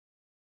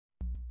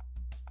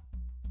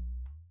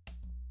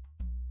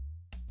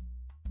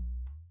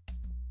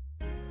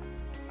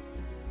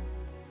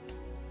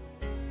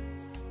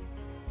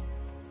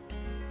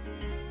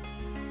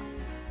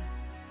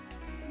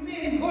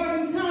in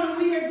Gordon Town.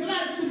 We are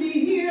glad to be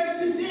here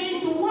today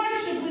to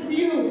worship with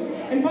you.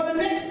 And for the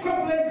next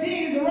couple of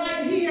days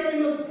right here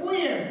in the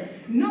square.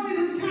 Knowing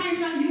the time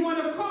that you want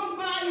to come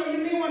by or you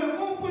may want to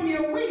open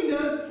your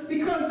windows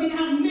because we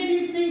have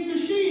many things to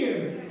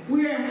share.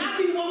 We are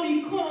having what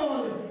we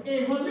call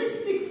a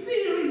holistic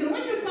series. And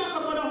when you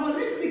talk about a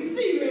holistic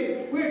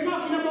series, we're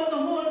talking about the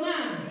whole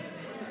man.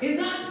 Is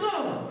that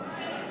so?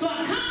 So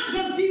I can't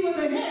just deal with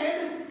the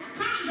head. I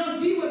can't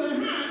just deal with the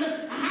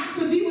hand. I have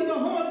to deal with the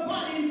whole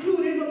body,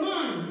 including the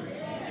mind.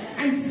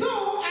 And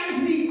so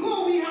as we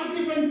go, we have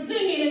different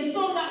singing. And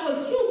so that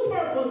was True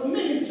Purpose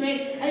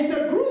Ministry. And it's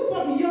a group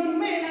of young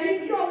men. And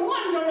if you're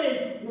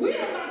wondering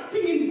where that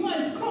singing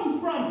voice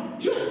comes from,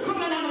 just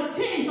come and have a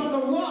taste of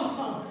the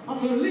water,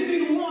 of the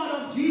living water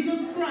of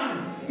Jesus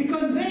Christ.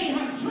 Because they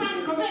have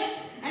drank of it.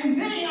 And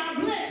they are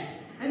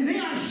blessed. And they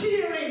are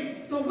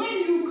sharing. So when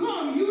you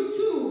come, you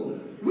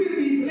too will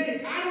be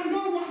blessed. I don't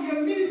know what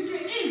your ministry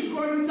is,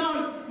 Gordon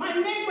Town. My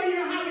neighbor,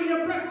 you're having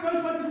your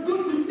breakfast, but it's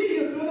good to see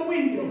you through the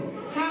window.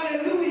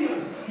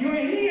 Hallelujah. You're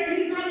here,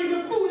 he's having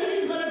the food, and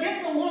he's going to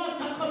get the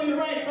water coming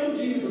right from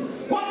Jesus.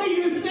 What do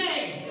you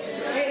say?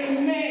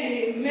 Amen,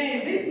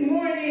 amen. This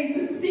morning,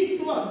 to speak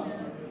to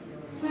us,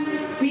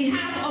 we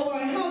have our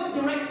health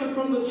director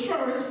from the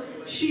church.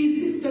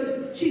 She's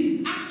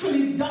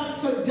actually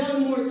Dr.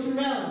 Delmore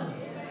Tyrell.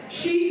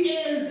 She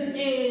is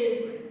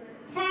a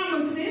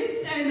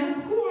pharmacist, and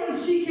of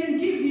course she can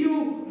give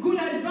you good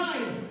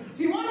advice.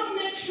 So you want to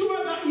make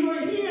sure that you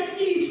are here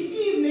each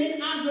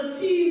evening as the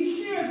team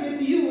shares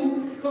with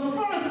you. The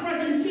first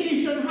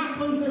presentation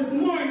happens this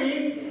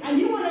morning, and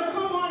you want to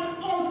come on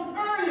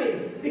out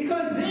early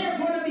because they're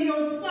going to be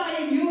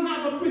outside. You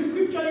have a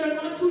prescription you're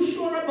not too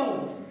sure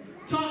about.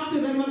 Talk to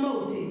them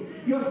about it.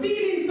 You're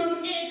feeling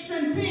some aches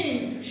and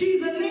pain.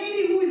 She's a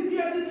lady who is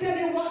there to tell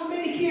you what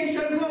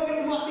medication go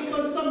with what,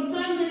 because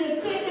sometimes when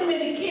you take the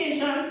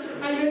medication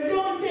and you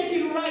don't take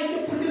it right, you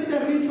put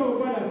yourself in trouble,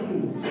 brother.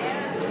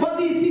 But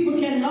these people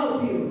can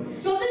help you.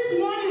 So this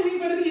morning we're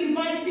going to be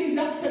inviting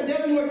Dr.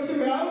 Delmore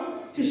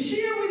Tyrell to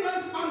share with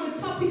us on the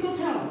topic of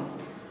health.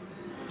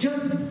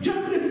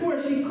 Just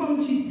before she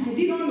comes, I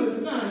didn't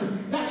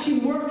understand that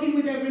she's working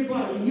with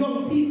everybody.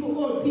 Young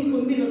people, old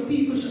people, middle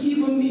people,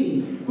 even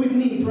me with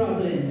knee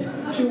problems.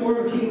 She's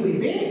working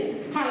with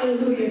it.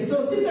 Hallelujah.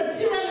 So Sister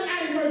Tyrell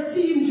and her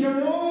team,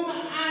 Jerome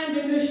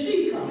and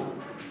Nashika,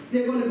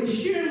 they're going to be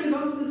sharing with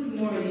us this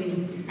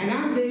morning. And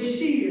as they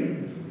share,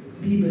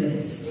 be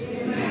blessed.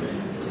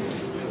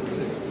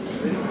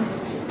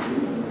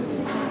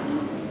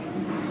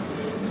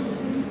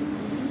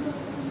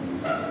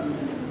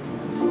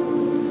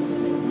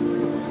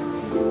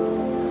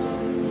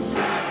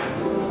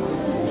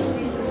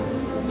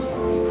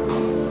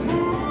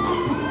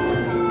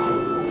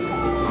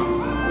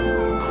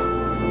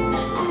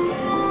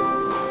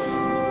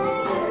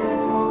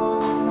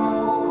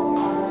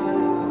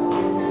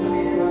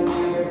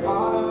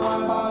 Part of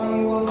my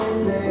body was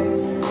in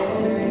place.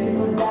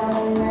 Put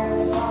down and never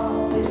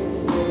saw.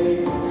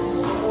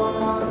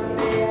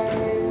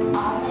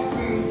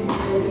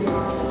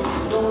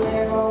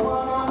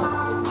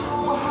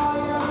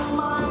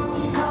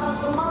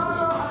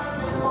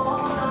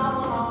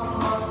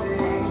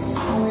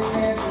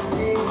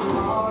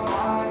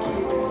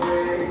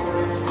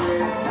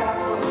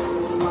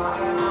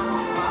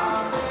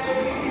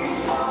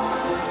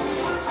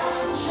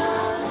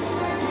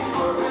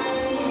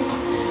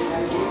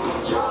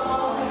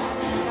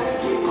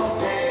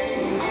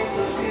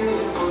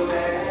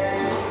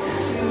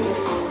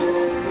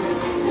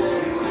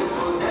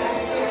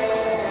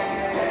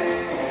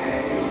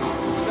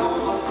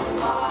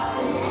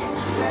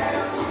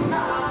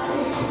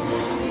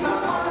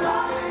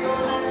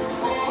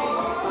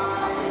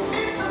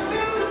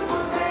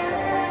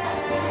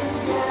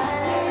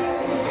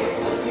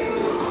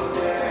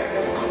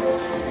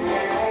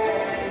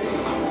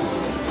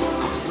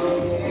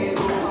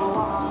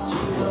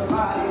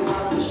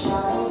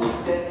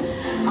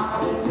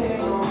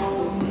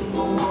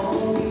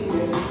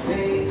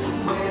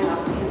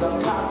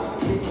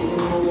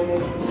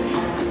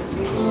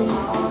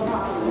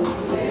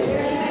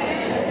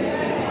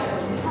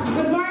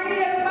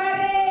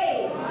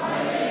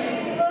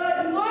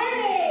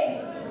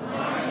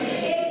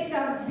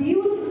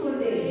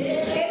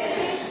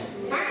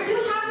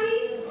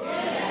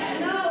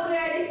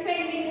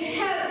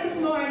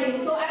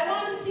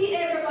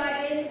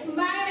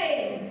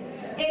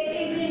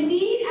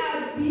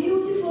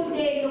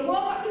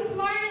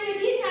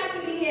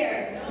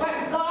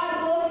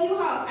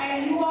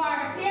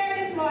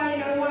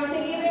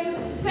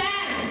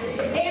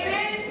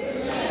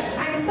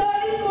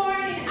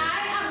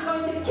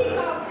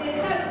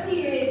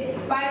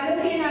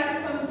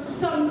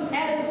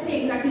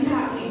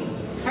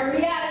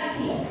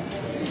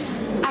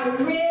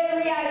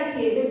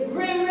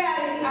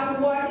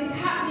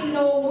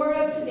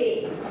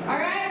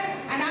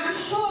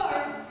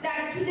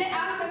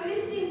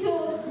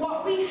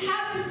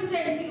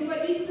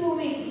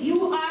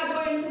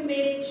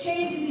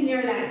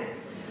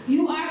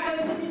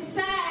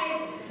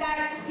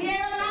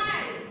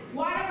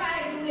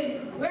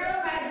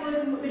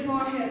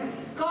 more health.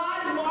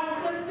 God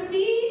wants us to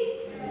be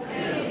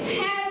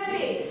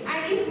healthy.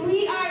 And if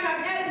we are not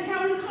healthy,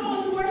 can we come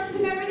out to worship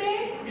Him every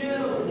day?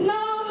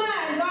 No,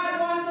 man. God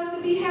wants us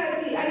to be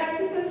healthy. And as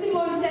Sister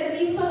Simone said,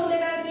 we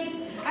sounded a bit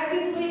as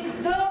if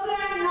though we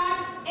are not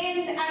on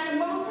the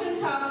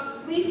mountaintop,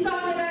 we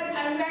sounded as,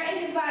 and we are in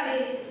the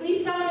valley,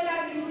 we sounded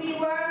as if we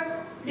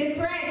were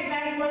depressed,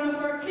 like one of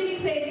our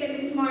clinic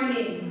patients this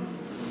morning.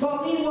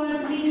 But we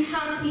want to be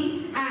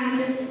happy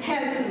and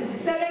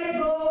healthy. So let's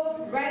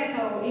go right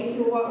now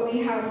into what we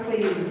have for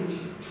you.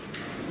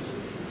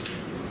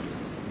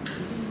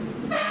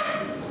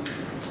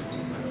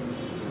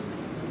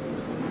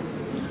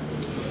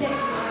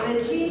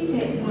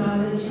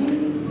 Technology.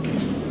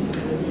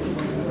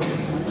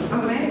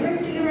 Am I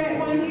pressing the right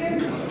one here?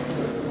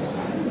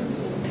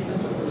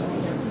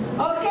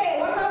 Okay,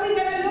 what are we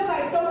going to look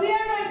at? So we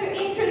are going to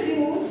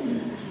introduce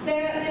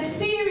the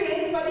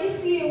series for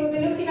this year. We'll be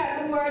looking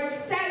at the word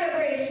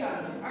celebration.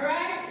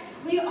 Alright?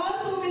 We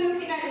also will be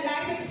looking at the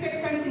life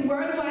expectancy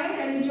worldwide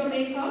and in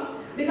Jamaica.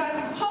 Because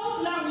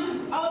how long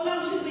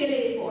should we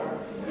live for?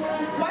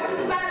 What is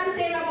the Bible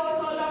saying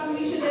about how long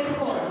we should live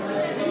for?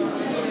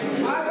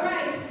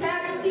 Alright,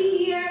 70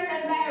 years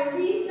and by a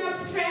reason of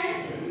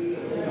strength,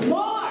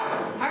 more.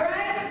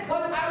 Alright?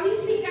 But are we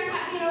seeing that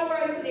happening in our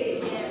world today?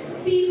 Yes.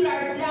 People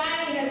are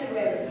dying as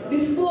well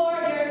before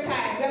their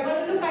time. We're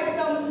going to look at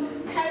some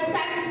health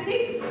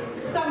statistics,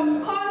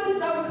 some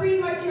causes of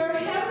premature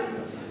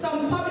health,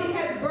 some public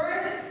health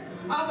burden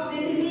of the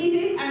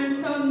diseases,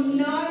 and some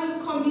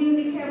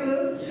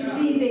non-communicable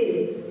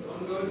diseases.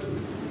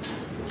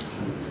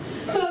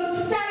 So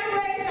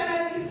celebration,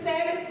 as we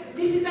said,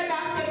 this is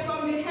adopted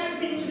from the Health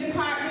Ministry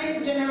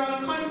Department General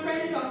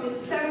Conference of the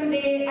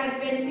Seventh-day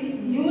Adventist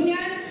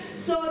Union.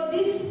 So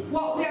this,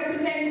 what we are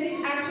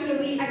presenting, actually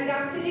we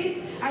adopted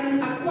it,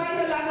 and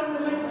quite a lot of the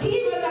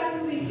material that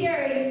we'll be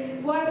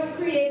hearing was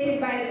created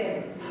by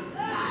them.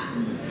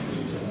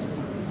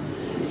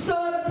 So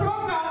the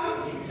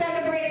program,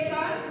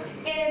 Celebration,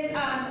 is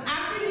an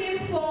acronym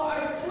for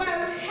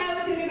 12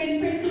 healthy living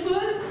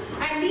principles,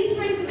 and these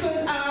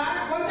principles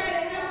are, what are they?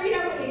 Read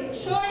out with me.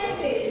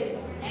 Choices.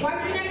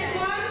 What's the next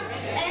one?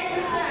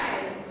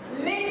 Exercise,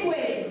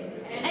 liquid,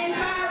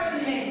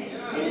 environment,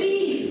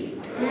 belief,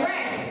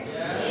 rest,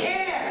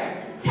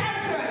 air,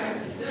 temperance,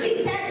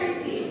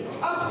 integrity,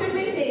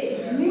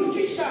 optimism,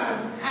 nutrition,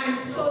 and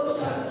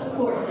social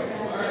support.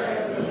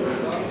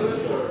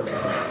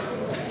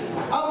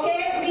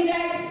 Okay, we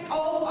like,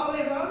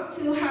 however,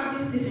 to have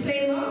this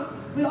disclaimer.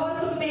 We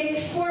also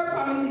make 4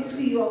 promises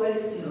to you, our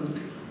listener.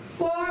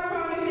 4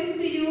 promises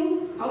to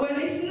you, our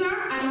listener,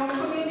 and our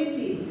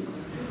community.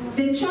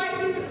 The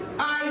choices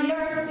are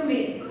yours to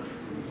make.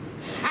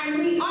 And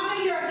we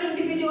honor your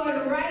individual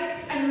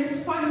rights and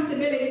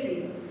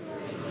responsibility.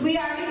 We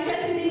are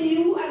interested in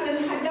you as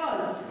an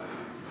adult,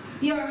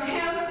 your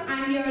health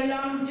and your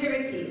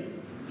longevity.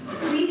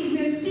 We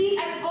will seek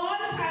at all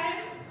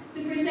times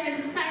to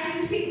present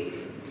scientifically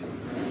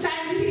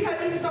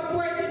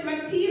supported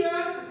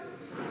materials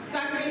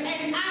that will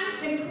enhance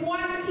the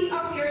quality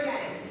of your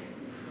life.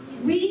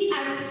 We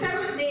as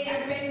Seventh-day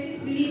Adventists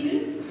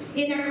believe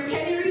in a,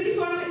 can you read this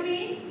one with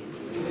me?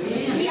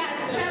 Yeah. We as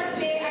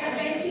Seventh-day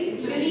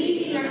Adventists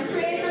believe in a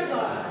creator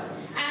God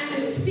and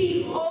will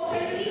speak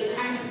openly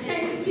and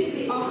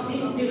sensitively of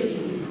this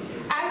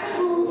belief. As a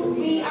group,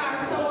 we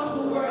are some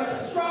of the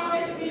world's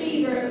strongest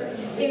believers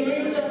in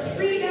religious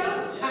freedom,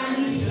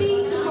 and we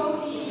seek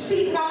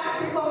not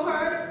to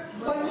coerce,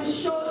 but to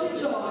show the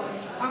joy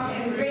of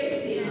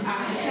embracing a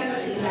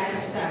healthy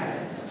lifestyle.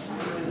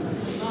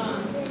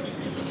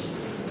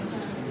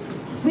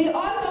 We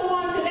also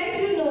want to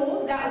let you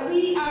know that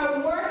we are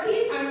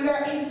working and we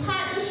are in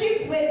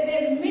partnership with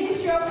the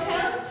Ministry of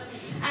Health,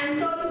 and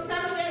so the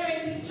Seventh-day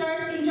Adventist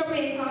Church in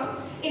Jamaica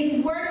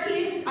is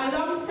working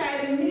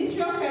alongside the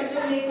Ministry of Health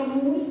Jamaica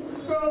Moves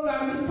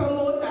program to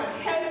promote a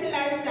healthy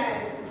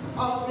lifestyle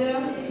of the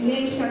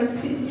nation's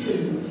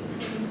citizens.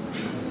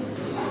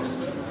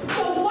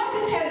 So what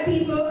is health,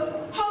 people?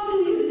 How do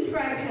you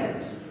describe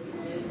health?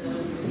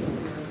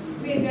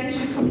 Maybe I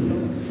should come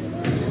here.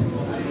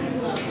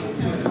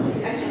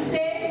 I should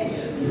say,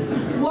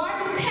 what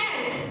is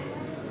health?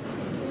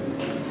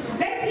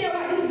 Let's hear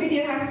what this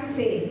video has to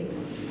say.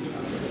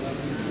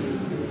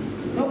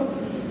 Nope.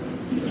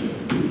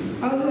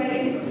 How do I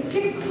get it to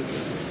click?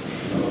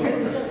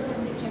 Press.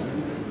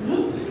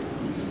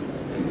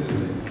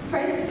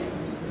 Press.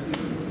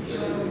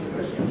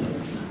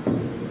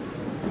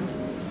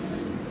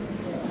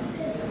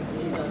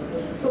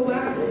 Go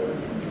back.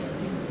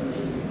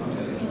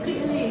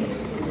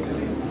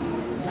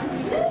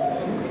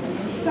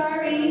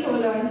 Sorry,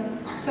 hold on.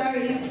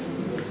 Sorry.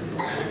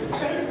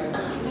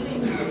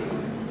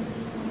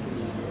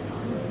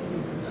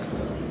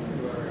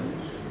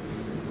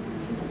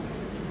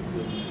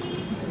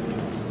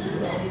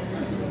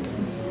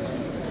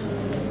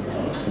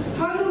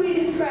 How do we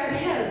describe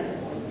health?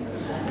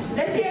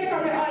 Let's hear it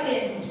from the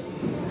audience.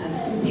 A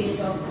state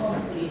of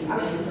complete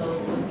mental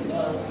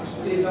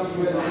state of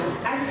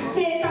wellness. A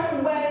state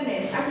of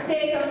wellness. A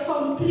state of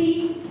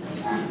complete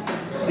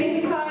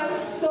physical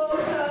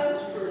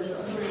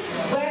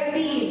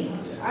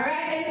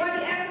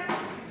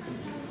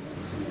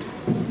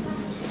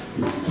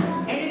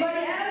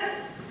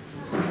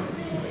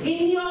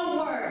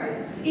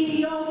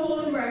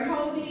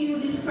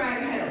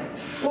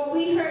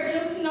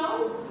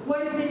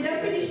was the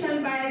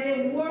definition by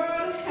the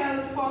World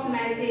Health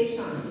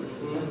Organization.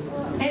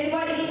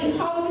 Anybody,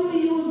 how do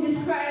you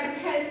describe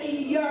health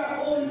in your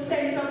own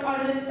sense of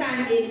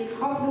understanding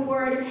of the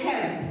word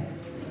health?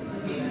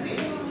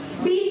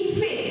 Being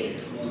fit.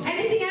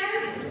 Anything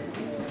else?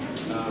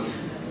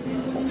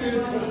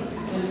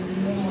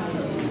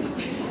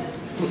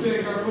 To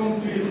take a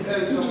complete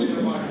health of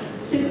your body.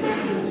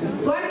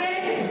 Go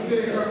again. To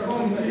take a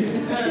complete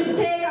health. To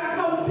take a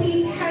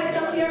complete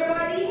health of your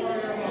body.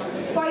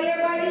 For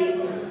your body.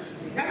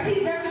 That's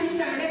his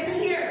definition. Let's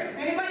hear.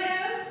 Anybody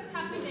else?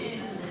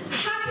 Happiness.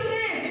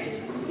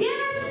 Happiness.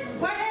 Yes.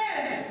 What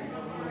else?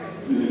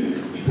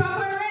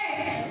 Proper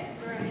rest.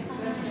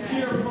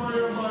 Care for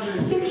your body.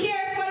 To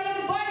care for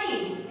your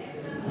body.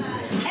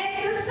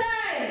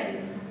 Exercise.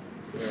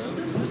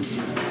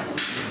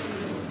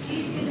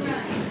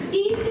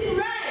 Eating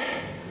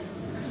right.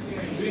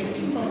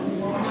 Drinking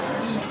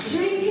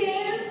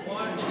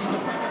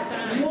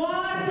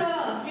water.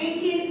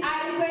 Drinking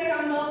adequate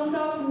amount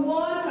of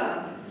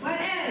water. What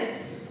else?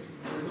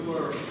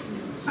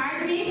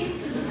 Pardon me?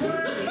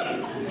 Work,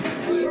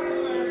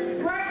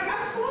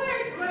 of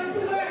course, going to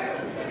work.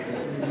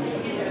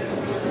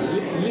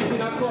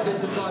 Living according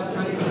to God's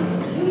ideal.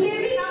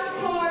 Living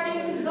according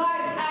to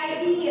God's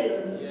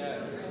ideal. Yeah,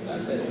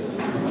 that's it.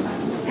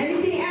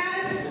 Anything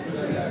else?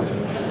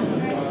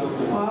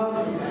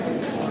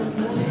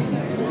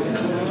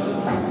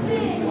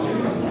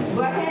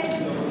 Go ahead.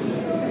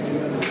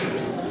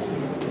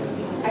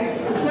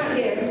 It's not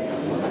there.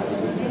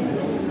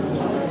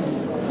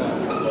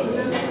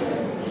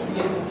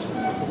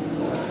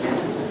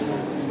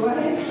 Go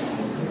ahead.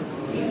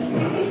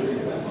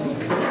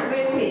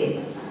 Wait.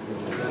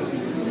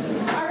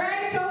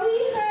 Alright, so we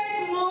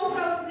heard most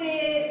of the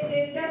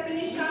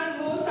definition,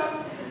 most of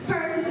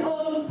person's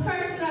own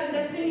personal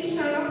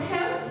definition of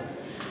health.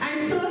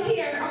 And so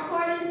here,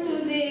 according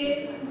to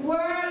the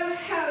World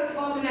Health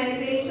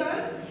Organization,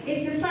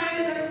 it's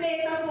defined as a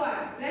state of what?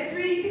 Let's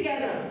read it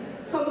together.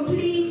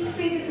 Complete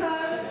physical,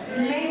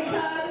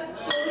 mental,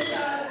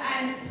 social,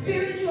 and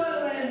spiritual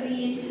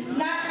well-being,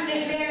 not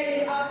merely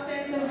the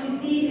absence of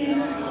diseases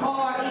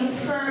or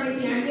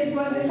infirmity. And this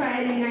was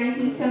defined in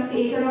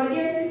 1978. And our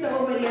dear sister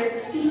over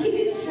there, she hit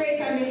it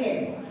straight on the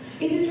head.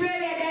 It is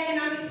really a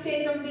dynamic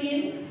state of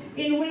being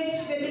in which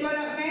the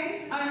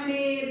development and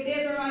the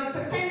behavioral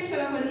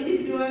potential of an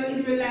individual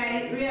is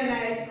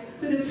realized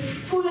to the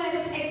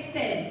fullest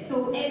extent.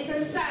 So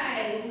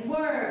exercise,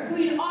 work,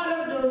 doing all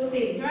of those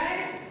things,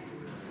 right?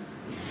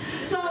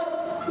 So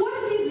what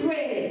it is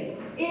really?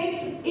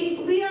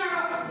 We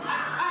are,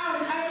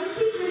 as it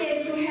is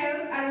relates to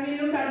health, as we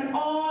look at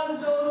all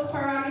those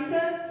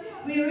parameters,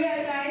 we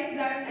realize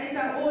that it's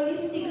a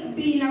holistic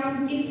being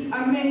of it's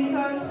a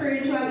mental,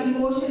 spiritual,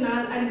 emotional,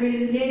 and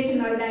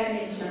relational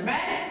dimension,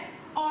 right?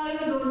 All of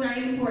those are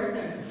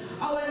important.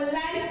 Our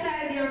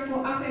lifestyle,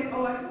 therefore, affects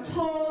our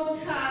total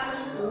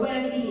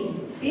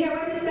well-being. You hear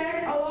what it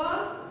says?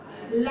 Our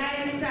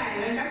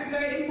lifestyle, and that's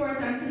very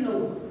important to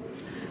know.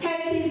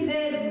 Health is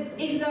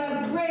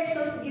the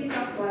gracious gift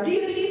of God. Do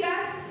you believe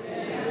that?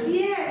 Yes.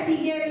 Yes, He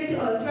gave it to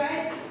us,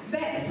 right?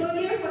 But, so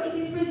therefore, it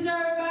is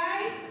preserved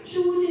by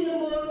choosing the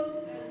most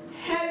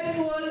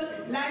helpful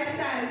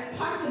lifestyle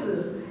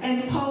possible,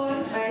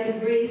 empowered by the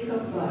grace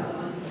of God.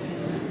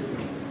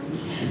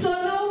 So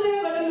now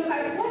we're going to look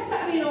at what's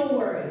happening in our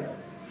world.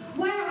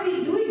 Why are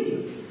we doing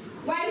this?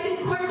 Why is it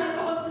important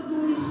for us to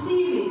do this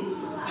series?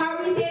 How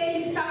are we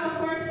taking stock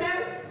of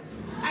ourselves?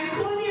 And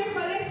so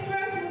therefore, let's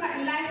first look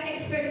at life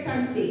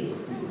expectancy.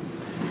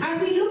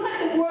 And we look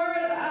at the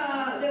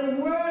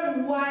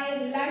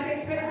worldwide life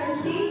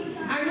expectancy,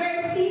 and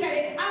we're seeing that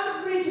the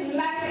average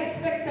life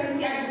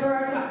expectancy at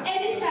birth for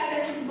any child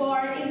that is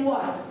born is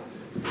what?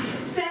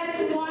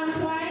 71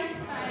 point?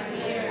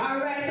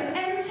 Alright, so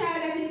every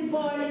child that is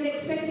born is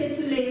expected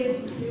to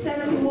live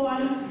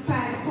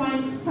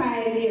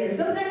 71.5 years.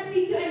 Does that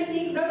speak to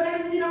anything? Does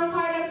that is in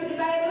accordance with the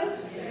Bible?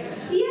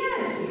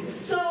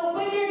 Yes. So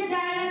when you're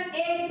dying at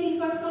 18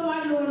 for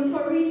someone known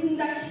for reasons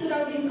that should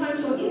have been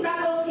controlled, is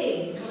that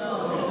okay?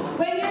 No.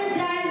 When you're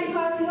dying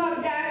because you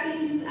have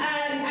diabetes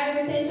and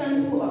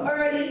hypertension too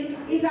early,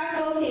 is that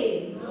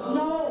okay?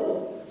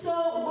 No. So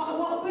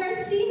what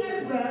we're seeing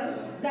as well,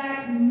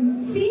 that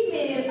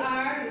female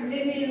are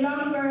living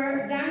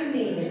longer than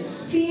male.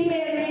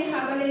 Female may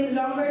have a little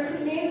longer to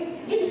live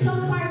in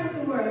some parts of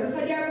the world,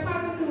 because there are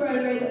parts of the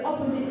world where the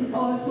opposite is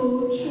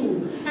also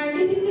true. And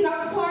this is in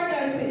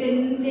accordance with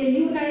the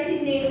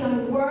United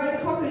Nations World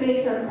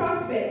Population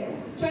Prospect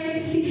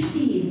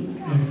 2015.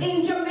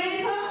 In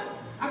Jamaica,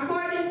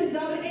 according to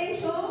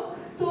WHO,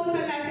 total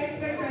life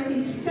expectancy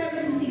is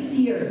 76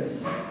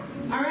 years.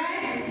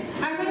 Alright?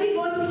 And when we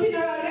go to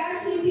funeral, we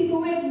are seeing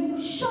people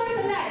with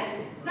shorter life,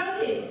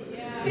 don't it?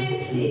 Yeah.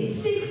 50,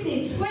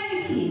 60,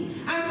 20,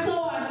 and so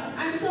on.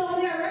 And so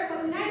we are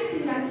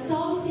recognizing that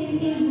something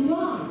is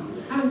wrong,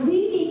 and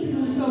we need to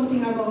do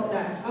something about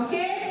that,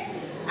 okay?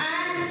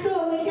 And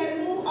so we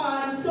can move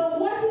on. So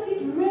what is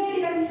it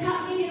really that is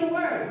happening in the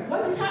world?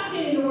 What is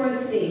happening in the world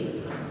today?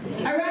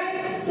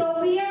 Alright? So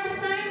we are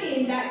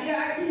finding that there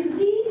are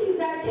diseases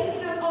that take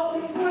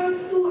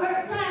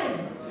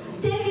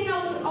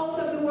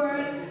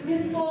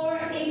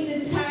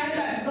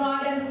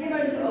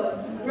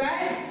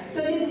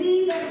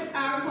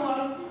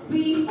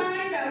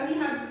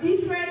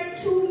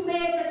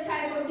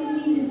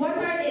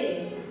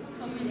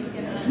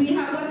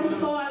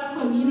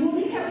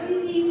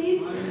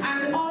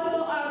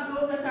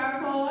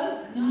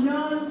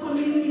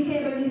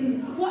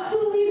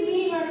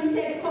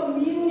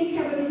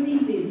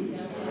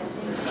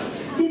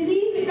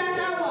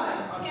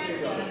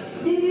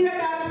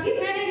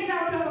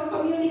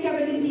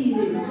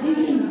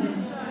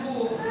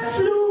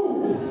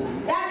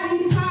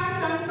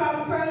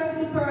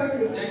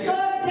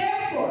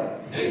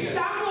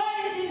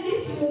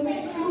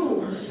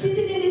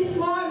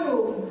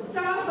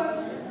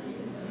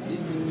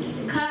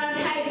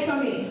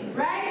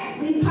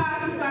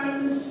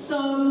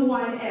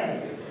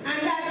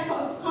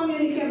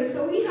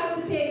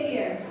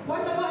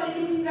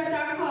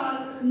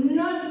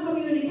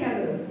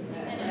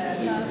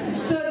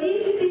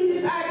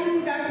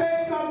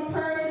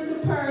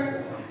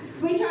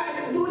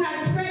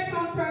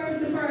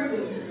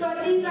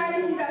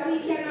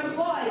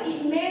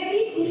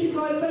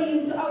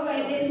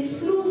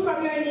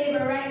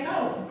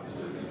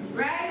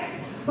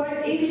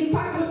But is it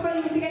possible for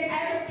you to get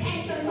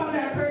hypertension from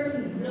that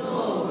person?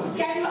 No.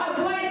 Can you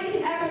avoid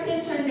getting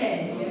hypertension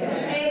then?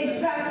 Yes.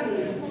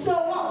 Exactly. So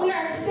what we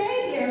are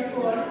saying,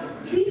 therefore,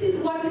 this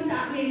is what is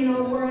happening in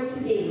our world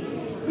today.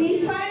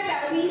 We find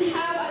that we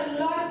have a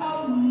lot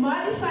of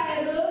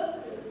modifiable,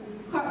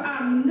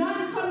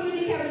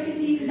 non-communicable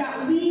diseases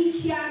that we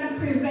can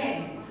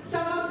prevent.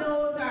 Some of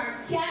those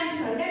are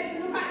cancer. Let's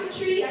look at the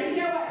tree and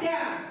hear what they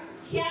are.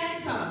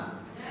 Cancer,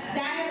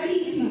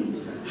 diabetes,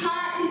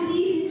 heart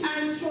diseases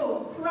and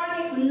stroke,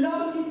 chronic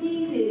lung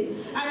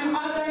diseases, and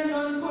other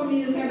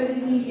non-communicable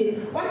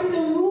diseases. What is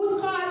the root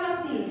cause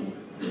of these?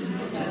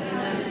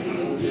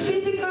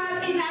 Physical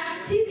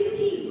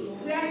inactivity.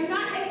 We are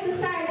not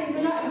exercising,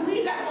 we're not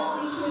doing that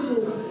what we should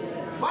do.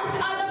 What's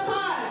the other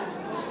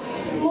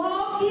cause?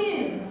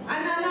 Smoking.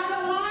 And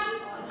another one,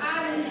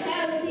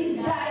 unhealthy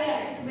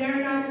diet. We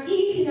are not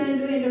eating and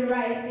doing the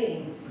right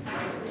thing.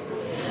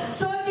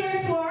 So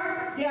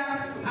therefore,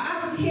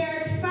 I've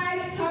heard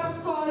 5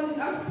 top causes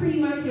of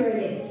premature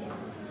death.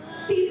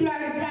 People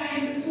are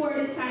dying before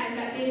the time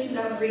that they should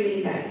have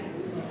really died.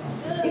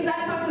 Is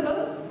that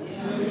possible?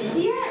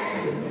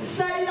 Yes.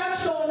 Studies have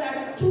shown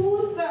that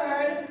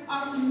 2/3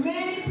 of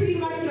many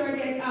premature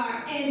deaths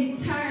are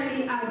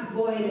entirely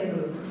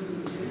avoidable.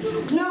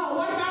 Now,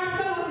 what are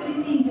some of the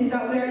diseases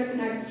that we are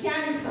looking at?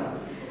 Cancer.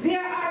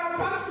 There are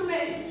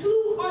approximately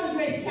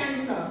 200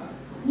 cancer.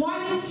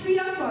 1 in 3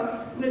 of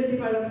us will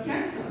develop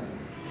cancer.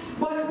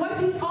 But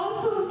what is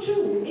also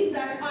true is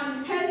that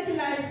unhealthy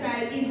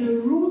lifestyle is the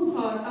root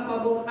cause of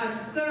about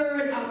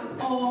 1/3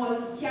 of all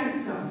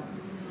cancer.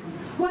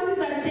 What is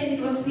that saying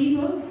to us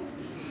people?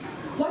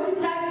 What is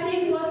that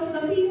saying to us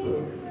as a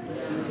people?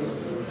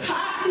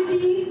 Heart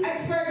disease,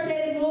 experts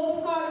say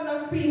most causes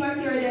of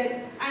premature death,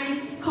 and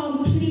it's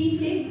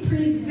completely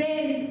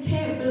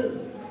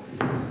preventable.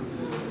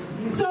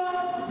 So,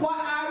 what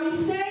are we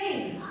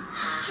saying?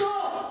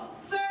 Stroke,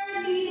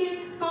 3rd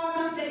leading cause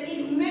of death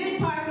in many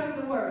parts of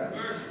the world.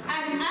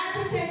 And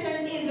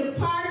hypertension is a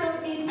part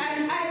of it,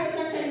 and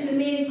hypertension is the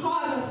main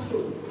cause of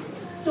stroke.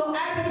 So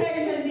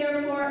hypertension,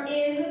 therefore,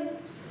 is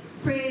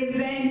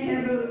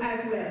preventable as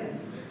well.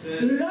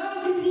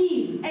 Lung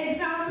disease,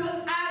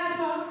 example,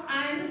 asthma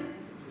and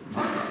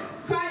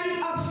chronic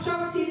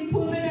obstructive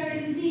pulmonary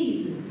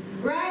disease,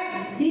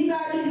 right? These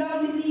are the lung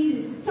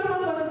diseases. Some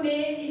of us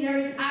may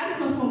inherit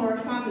asthma from our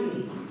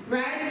family,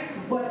 right?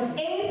 But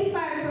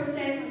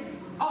 85%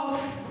 of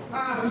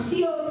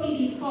COPD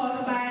is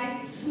caused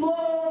by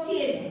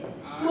smoking.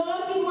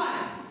 Smoking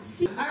what?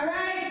 All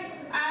right?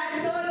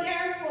 And so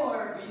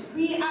therefore,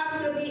 we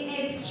have to be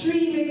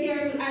extremely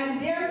careful,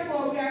 and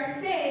therefore we are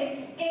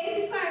saying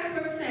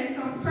 85%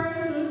 of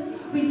persons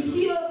with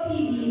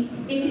COPD,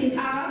 it is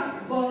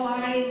avoidable.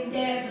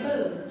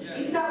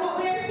 Is that what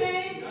we are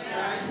saying?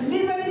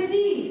 Liver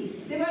disease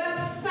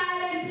develops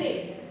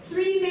silently.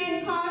 3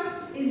 main causes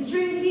is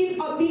drinking,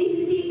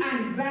 obesity,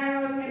 and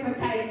viral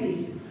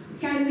hepatitis.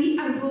 Can we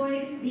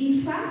avoid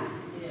being fat?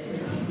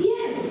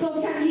 Yes.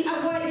 So can we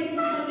avoid getting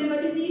some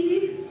liver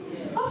diseases?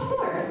 Of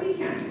course we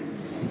can.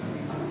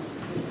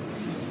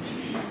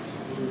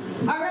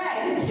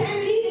 Alright, the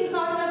 10 leading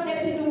causes of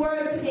death in the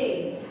world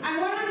today.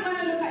 And what I'm going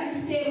to look at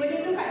this table, when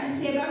you look at this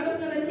table, I'm just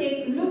going to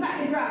look at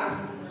the graph.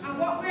 And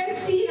what we're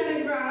seeing on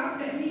the graph,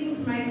 let me use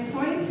my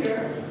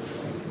pointer.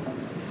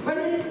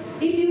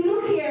 If you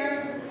look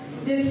here,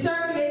 the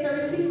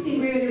circulatory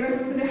system really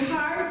refers to the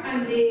heart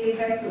and the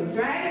vessels,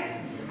 right?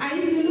 And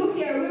if you look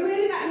here, we're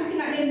really not looking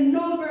at the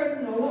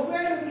numbers now. What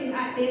we're looking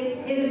at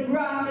is the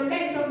graph, the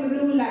length of the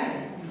blue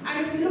line.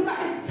 And if you look at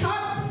the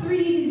top 3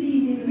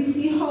 diseases, we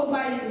see how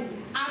bad it is.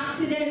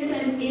 Accidents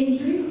and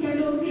injuries, can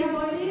those be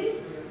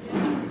avoided?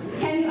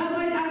 Can you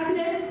avoid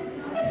accidents?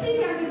 Yes,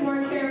 you can be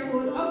more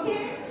careful,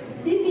 okay?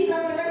 Disease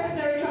of the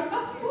respiratory tract,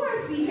 of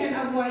course we can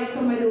avoid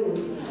some of those.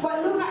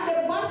 But look at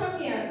the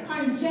bottom here,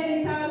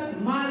 congenital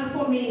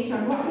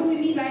malformation. What do we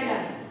mean by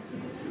that?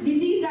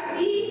 Disease that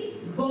we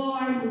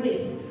born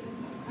with.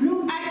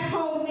 Look at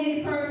how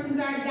many persons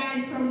are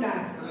dying from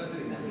that.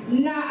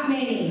 Not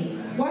many.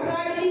 What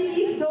are the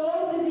diseases?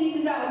 Those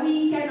diseases that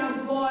we can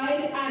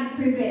avoid and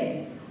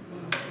prevent.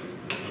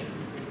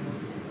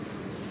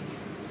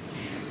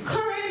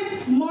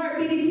 Current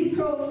morbidity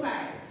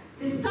profile.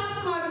 The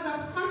top causes of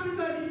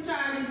hospital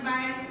discharges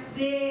by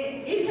the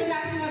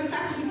International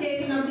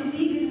Classification of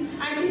Diseases,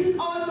 and this is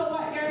also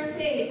what they're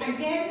saying.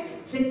 Again,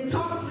 the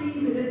top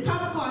reason, the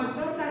top cause,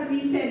 just as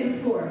we said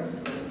before.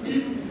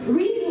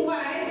 Reason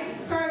why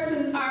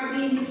persons are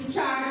being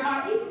discharged,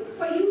 or if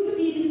for you to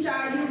be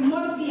discharged, you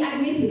must be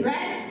admitted,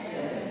 right?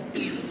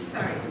 Yes.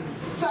 Sorry.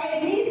 So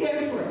it means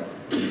therefore,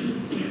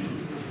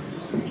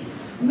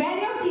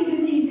 many of these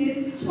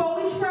diseases for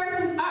which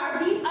persons are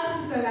being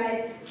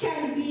hospitalized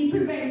can be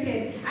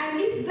prevented. And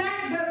if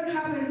that doesn't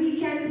happen, we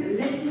can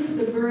lessen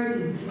the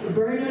burden. The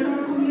burden on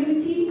our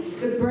community,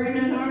 the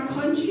burden on our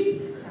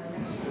country.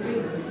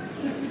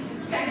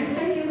 Thank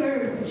you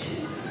very much.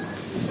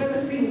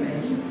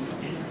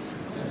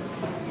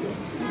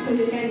 So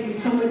you can use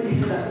some of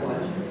this, that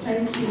one.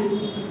 Thank you.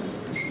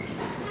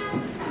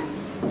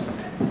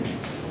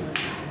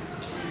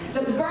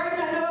 The burden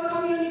on our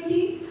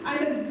community, and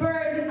the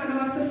burden on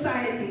our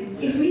society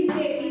if we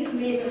take these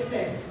major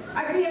steps.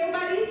 Agree,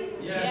 everybody?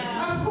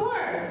 Yeah. Of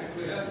course.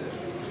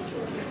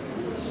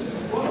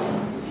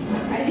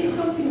 I did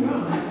something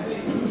wrong.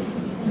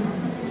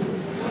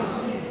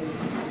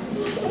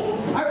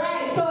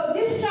 Alright, so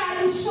this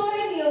chart is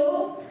showing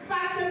you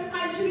factors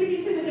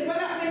contributing to the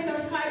development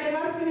of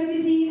cardiovascular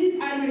diseases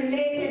and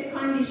related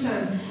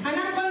conditions. And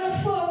I'm going to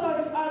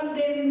focus on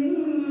the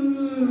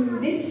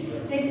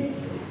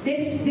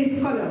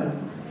this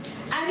column.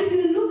 And if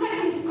you look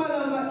at this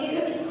column,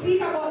 it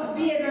speaks about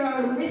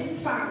behavioral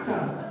risk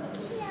factor.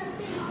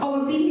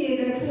 Our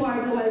behavior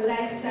towards our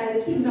lifestyle,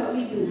 the things that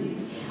we do.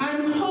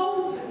 And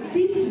how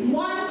this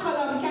one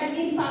column can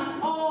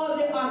impact all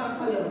the other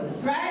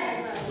columns,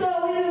 right? So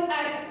we look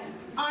at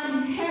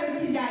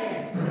unhealthy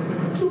diet,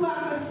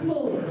 tobacco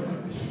smoke,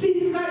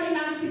 physical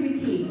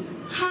inactivity,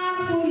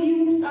 harmful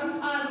use of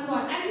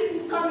alcohol. And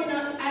this is coming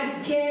up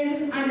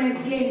again and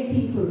again,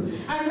 people.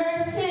 And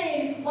we're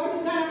saying what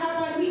is going to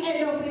happen, we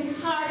end up with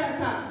heart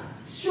attacks,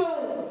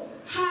 stroke,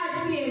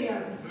 heart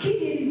failure,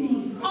 kidney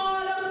disease.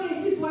 All of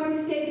this is what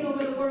is taking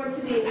over the world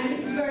today. And this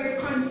is very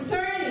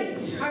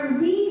concerning.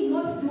 And we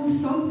must do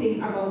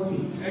something about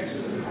it.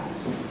 Excellent.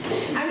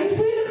 And if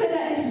we look at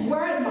this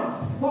world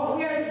map, what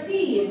we are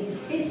seeing,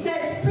 it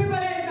says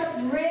prevalence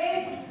of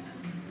raised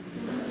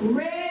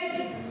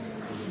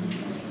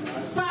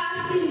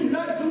fasting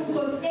blood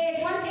glucose age.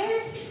 What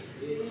age?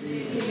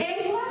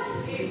 Age what?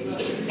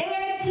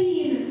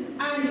 18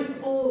 and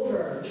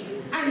over.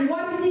 And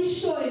what it is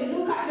showing,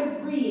 look at the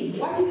green.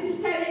 What is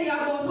this telling you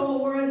about our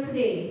world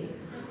today?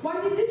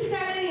 What is this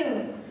telling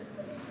you?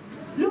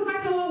 Look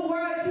at our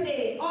world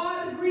today.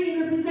 All the green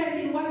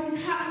representing what is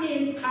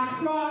happening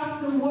across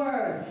the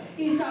world.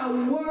 It's a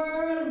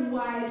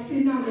worldwide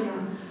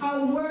phenomenon,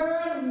 a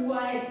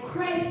worldwide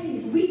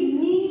crisis. We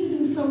need to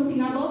do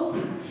something about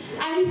it.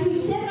 And if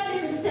we take a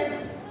little step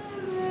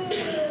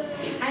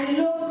and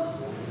look,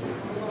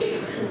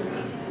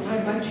 my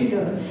battery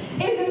done.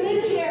 In the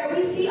middle here,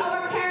 we see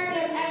our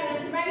Caribbean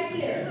island right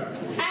here.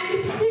 And a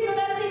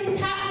similar thing is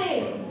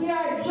happening. We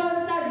are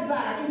just as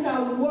bad. It's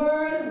a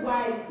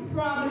worldwide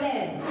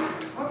problem.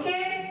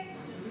 Okay?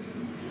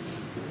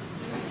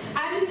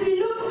 And if we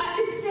look at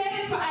the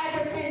same for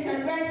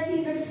hypertension, we're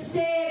seeing the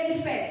same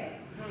effect.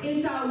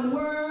 It's a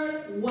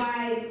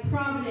worldwide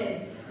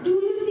problem. Do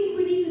you think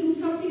we need to do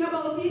something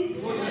about it?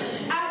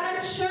 Yes.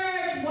 As a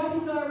church, what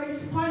is our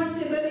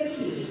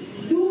responsibility?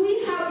 Do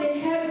we have the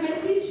health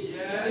message?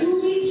 Yes.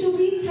 Should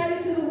we tell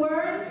it to the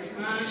world?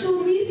 Amen.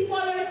 Should we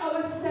follow it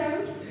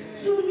ourselves?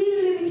 Should we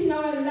live it in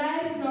our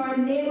lives, in our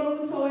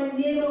neighborhoods, so our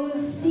neighbor will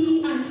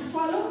see and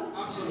follow?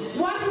 Absolutely.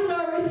 What is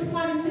our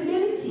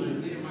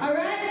responsibility? All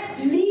right?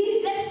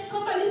 Let's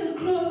come a little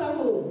closer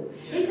home.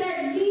 It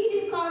said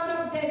leading cause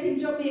of death in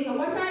Jamaica.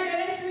 What are they?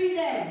 Let's read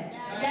them.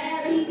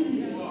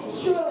 Diabetes,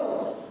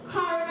 stroke,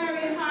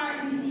 coronary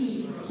heart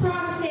disease,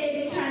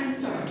 prostate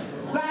cancer,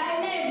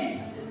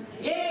 violence,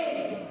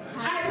 AIDS,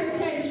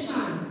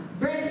 hypertension,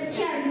 breast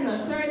cancer,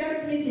 sorry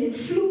that's missing,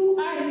 flu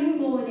and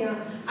pneumonia,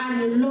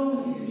 and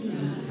lung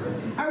disease.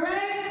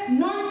 Alright?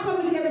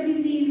 Non-communicable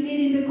disease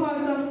leading to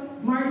cause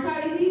of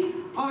mortality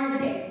or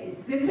death.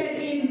 They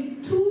said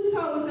in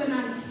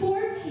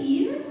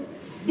 2014,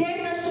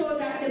 data showed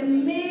that the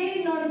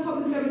main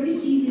non-communicable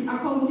diseases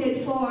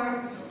accounted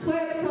for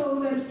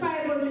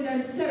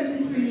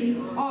 12,573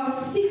 or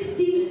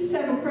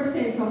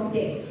 67% of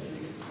deaths.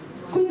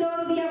 Could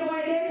those be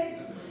avoided?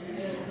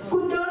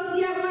 Could those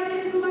be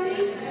avoided,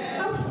 everybody?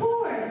 Of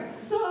course.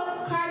 So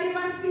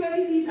cardiovascular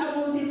disease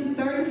amounted to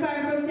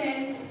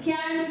 35%,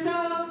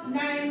 cancer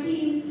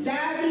 19,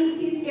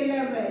 diabetes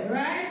 11,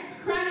 right?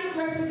 Chronic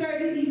respiratory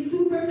disease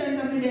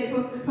 2% of the death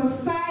for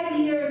 5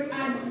 years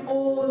and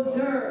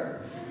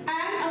older.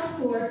 And of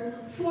course,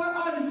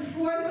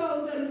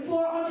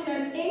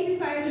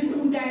 4,485 people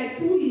who died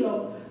too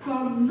young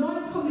from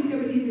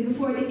non-communicable disease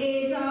before the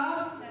age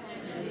of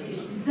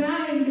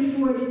dying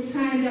before the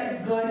time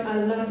that God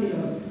allotted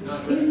us.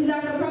 Isn't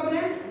that a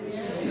problem?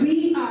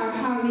 We are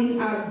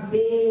having a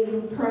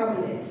big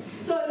problem.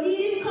 So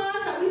leading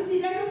cause that we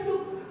see, let us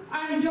look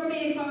on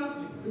Jamaica,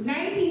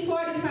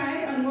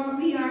 1945 and what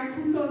we are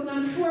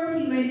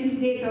 2014 when this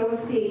data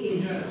was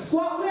taken. Yes.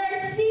 What we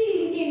are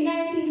seeing in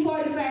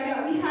 1945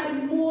 that we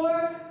had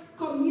more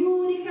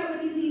communicable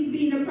disease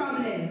being a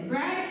problem,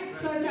 right?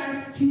 Such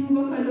as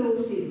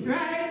tuberculosis,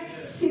 right?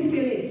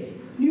 Syphilis,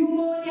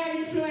 pneumonia and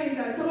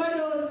influenza. Some of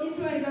those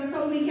influenza,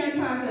 some we can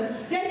pass on.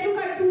 Let's look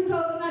at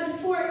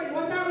 2014.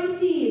 What are we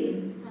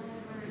seeing?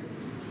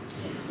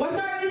 What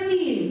are we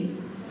seeing?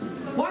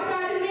 What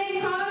are the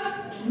main causes?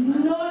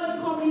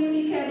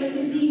 Non-communicable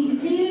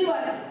diseases. Meaning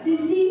what?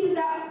 Diseases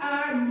that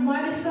are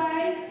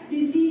modified,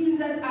 diseases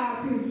that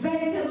are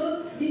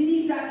preventable,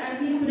 diseases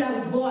that we could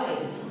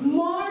avoid.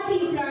 More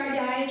people are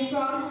dying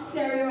from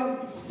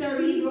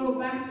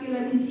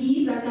cerebrovascular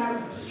disease, that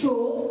are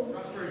stroke,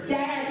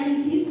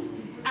 diabetes,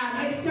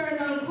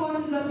 external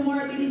causes of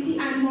morbidity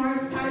and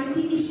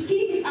mortality,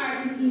 ischemic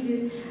heart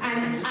diseases,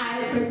 and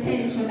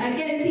hypertension.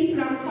 Again,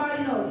 people are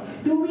calling out,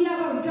 do we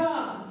have a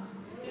job?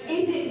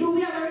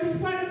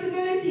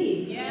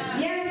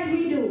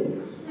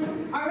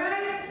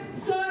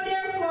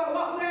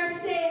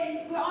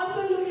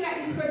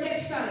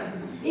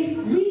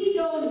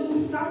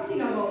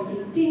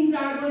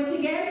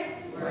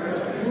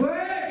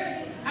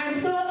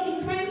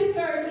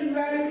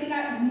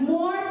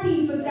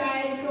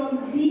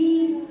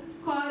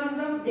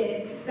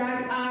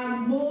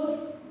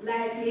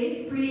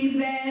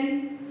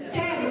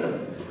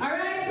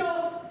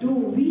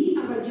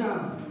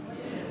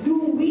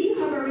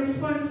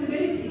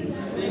 responsibility.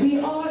 We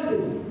all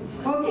do.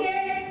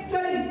 Okay?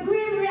 So the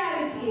grim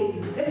reality is,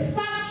 the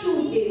fact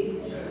truth is,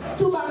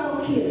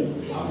 tobacco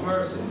kills.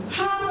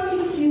 Half of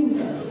its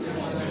users.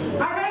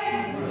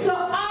 Alright? So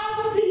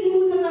half of the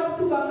users of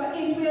tobacco,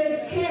 it will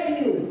kill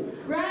you.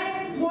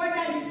 Right? More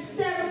than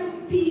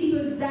 7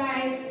 people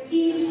die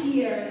each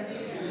year,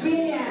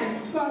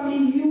 billion, from the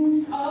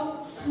use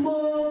of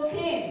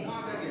smoking.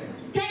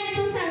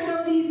 10%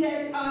 of these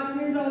deaths are the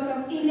result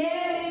of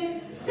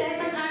inhaling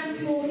second-hand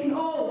smoking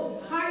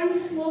homes. Are you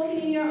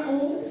smoking in your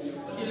homes?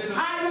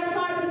 Are your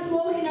father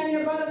smoking and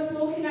your brother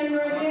smoking and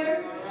you're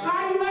there?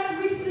 Are you at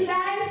risk to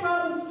die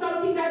from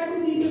something that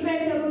could be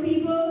preventable,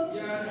 people?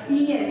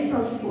 Yes,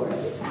 of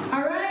course.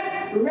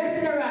 Alright?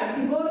 Restaurants.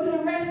 You go to the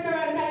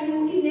restaurant and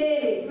you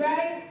inhale it,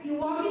 right? You're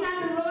walking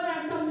on the road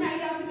and sometimes you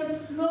have to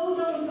just slow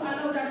down to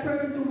allow that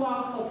person to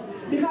walk up.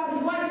 Because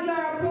what you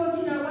are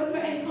approaching or what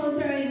you're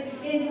encountering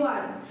is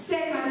what?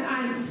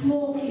 Second-hand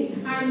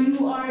smoking. And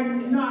you are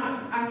not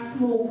a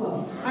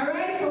smoker.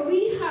 Alright? So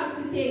we have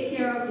to take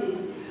care of this.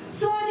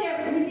 So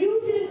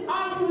reducing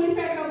harmful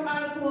effect of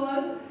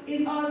alcohol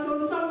is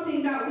also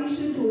something that we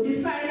should do,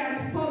 defined as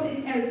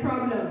public health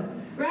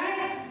problem,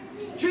 right?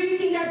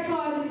 Drinking that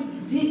causes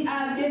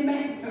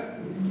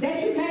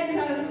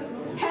detrimental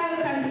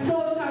health and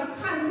social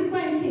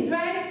consequences,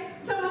 right?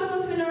 Some of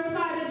us, when our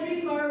father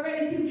drink or a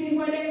relative drink,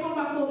 when they come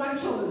back home and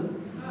trouble,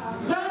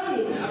 don't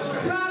it?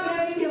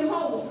 Problem in the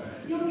house.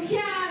 You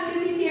can't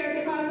live in there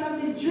because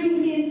of the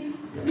drinking,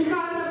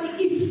 because of the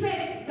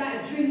effect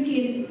that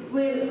drinking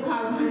will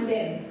have on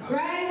them,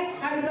 right?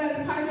 As well,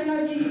 pattern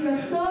of drinking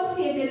is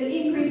associated with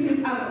increased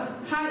risk of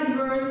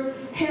adverse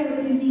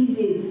health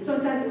diseases,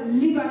 such as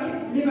liver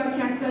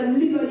cancer,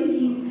 liver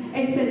disease,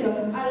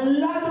 etc. A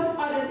lot of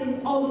other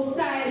things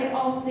outside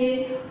of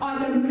the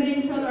other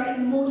mental or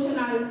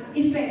emotional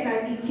effect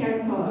that it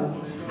can cause.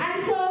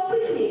 And so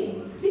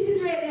quickly, this is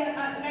really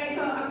like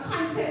a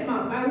concept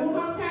map. I won't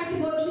have time to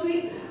go through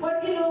it,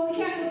 but you know, we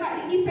can look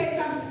at the effect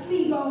of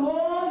sleep, a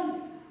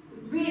whole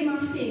realm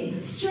of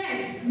things.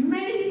 Stress,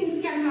 many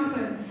things can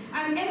happen.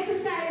 And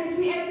exercise, if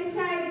we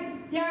exercise,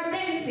 there are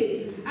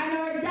benefits. And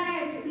our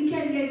diet, we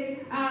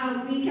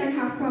can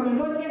have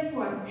problems. But guess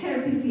what?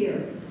 Help is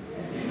here.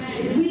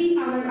 We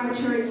are a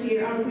church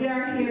here, and we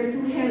are here to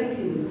help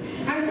you.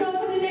 And so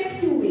for the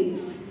next 2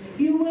 weeks,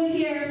 you will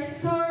hear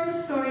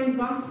story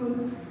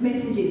gospel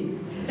messages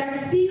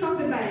that speak of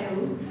the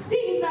Bible,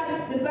 things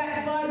that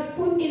God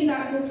put in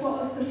that book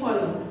for us to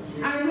follow.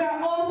 And we are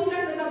hoping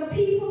that as a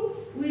people,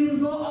 we will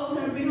go out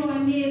and bring our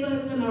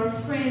neighbors and our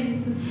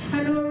friends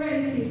and our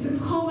relatives to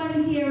come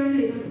and hear and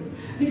listen.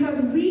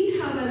 Because we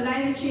have a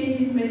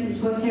life-changing message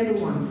for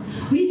everyone.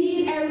 We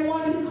need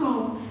everyone to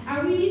come,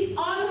 and we need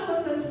all of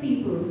us as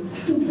people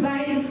to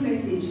buy this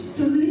message,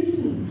 to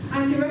listen,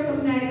 and to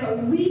recognize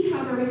that we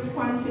have a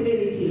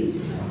responsibility.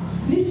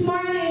 This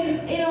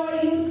morning, in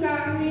our youth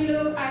class, we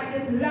look at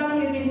the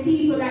long-living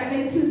people like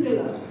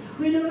Methuselah.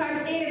 We look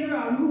at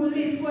Abraham, who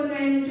lived for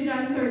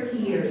 930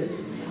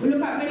 years. We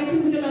look at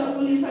Methuselah,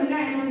 who lived for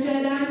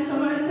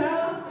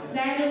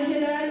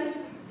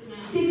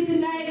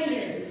 969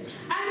 years.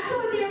 And so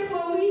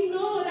therefore, we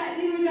know that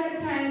during that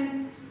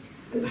time,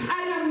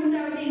 Adam would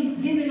have been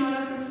given a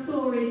lot of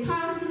story,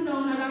 passing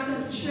down a lot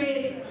of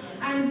traits,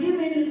 and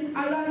giving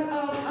a lot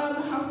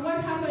of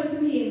what happened to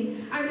him.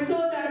 And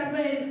so that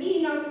when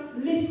Enoch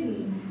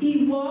listened,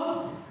 he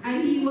walked,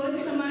 and he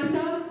was,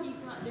 Samantha?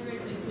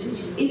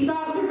 He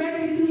talked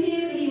directly to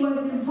him. He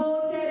was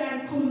devoted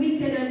and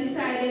committed and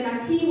decided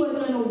that he was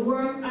going to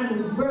work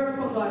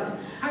for God.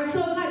 And so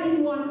God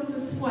didn't want us to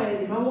spoil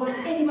him. I want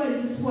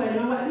anybody to spoil him.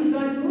 And what did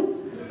God do?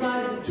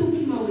 God took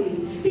him away.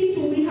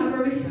 People, we have a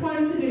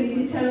responsibility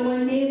to tell our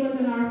neighbors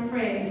and our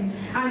friends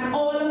and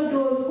all of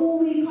those who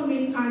we come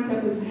in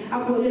contact with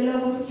about the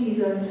love of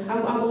Jesus,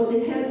 about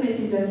the health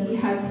message that he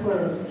has for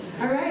us.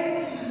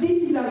 Alright?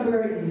 This is a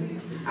burden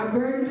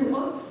to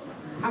us,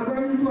 a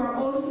burden to our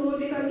household,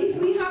 because if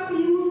we have to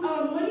use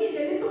our money,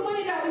 the little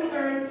money that we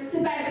earn to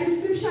buy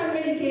prescription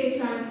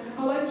medication,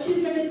 our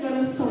children is going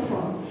to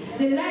suffer.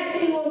 The light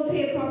bill won't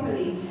pay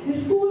properly. The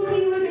school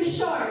fee will be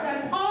short,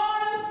 and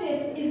all of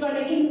this is going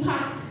to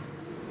impact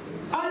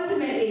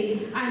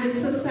ultimately on the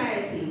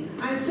society.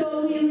 And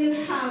so we will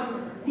have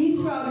this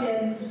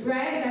problem,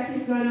 right, that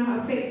is going to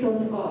affect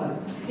us all.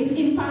 It's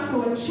impact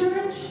our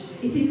church,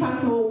 it's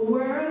impact our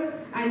world,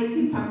 and it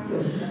impacts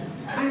us.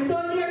 And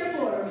so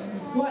therefore,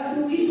 what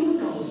do we do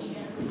now?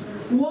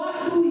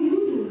 What do you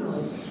do now?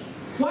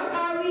 What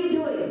are we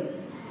doing?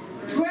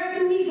 Where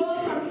do we go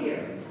from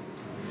here?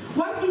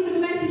 What is the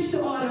message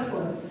to all of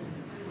us?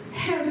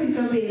 Help is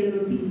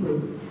available,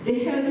 people.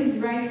 The help is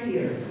right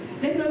here.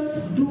 Let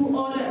us do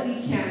all that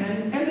we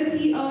can. And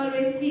LT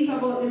always speak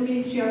about the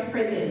ministry of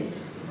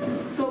presence.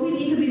 So we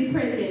need to be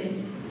present.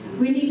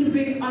 We need to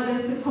bring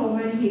others to come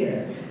and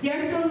hear. There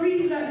are some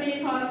reasons that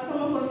may cause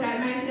some of us, like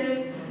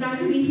myself, not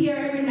to be here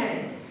every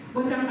night.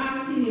 But I'm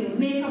asking you,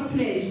 make a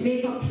pledge,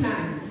 make a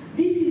plan.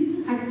 This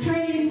is a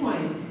turning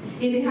point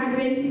in the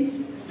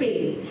Adventist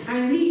faith.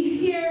 And we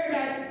hear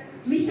that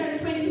Mission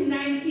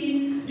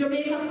 2019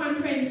 Jamaica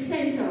Conference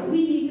Center,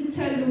 we need to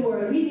tell the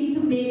world, we need to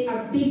make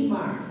a big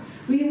mark.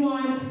 We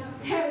want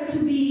health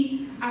to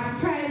be a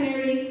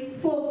primary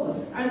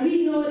focus. And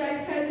we know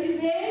that health is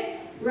the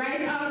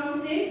right arm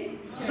of the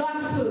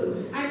gospel.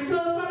 And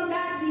so from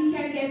that we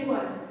can get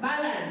what?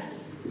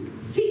 Balance,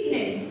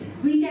 fitness.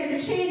 We can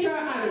change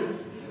our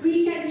habits.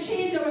 We can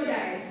change our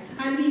diets.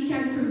 And we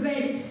can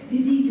prevent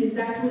diseases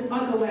that would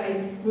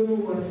otherwise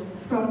remove us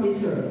from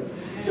this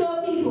earth.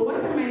 So people,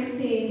 what am I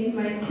saying in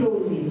my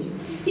closing?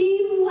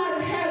 He who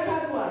has health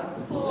has what?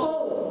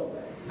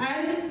 Hope.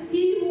 And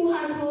he who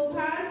has hope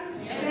has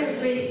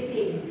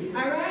everything.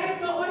 Alright?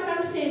 So what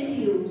I'm saying to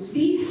you,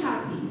 be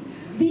happy,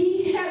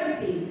 be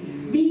healthy,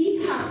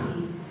 be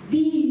happy, be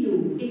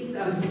you. It's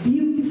a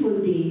beautiful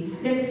day.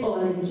 Let's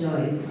all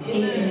enjoy.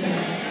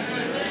 Amen.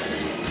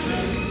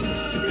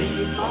 To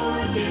be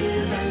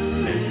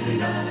forgiven,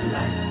 living a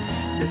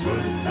life that's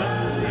worth the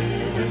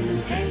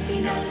living,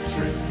 taking a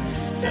trip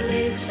that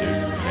leads to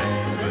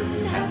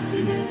heaven.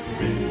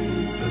 Happiness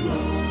is the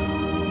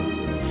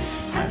Lord.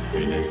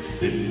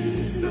 Happiness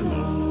is the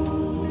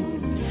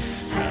Lord.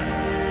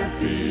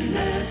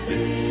 Happiness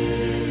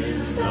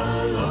is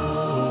the Lord.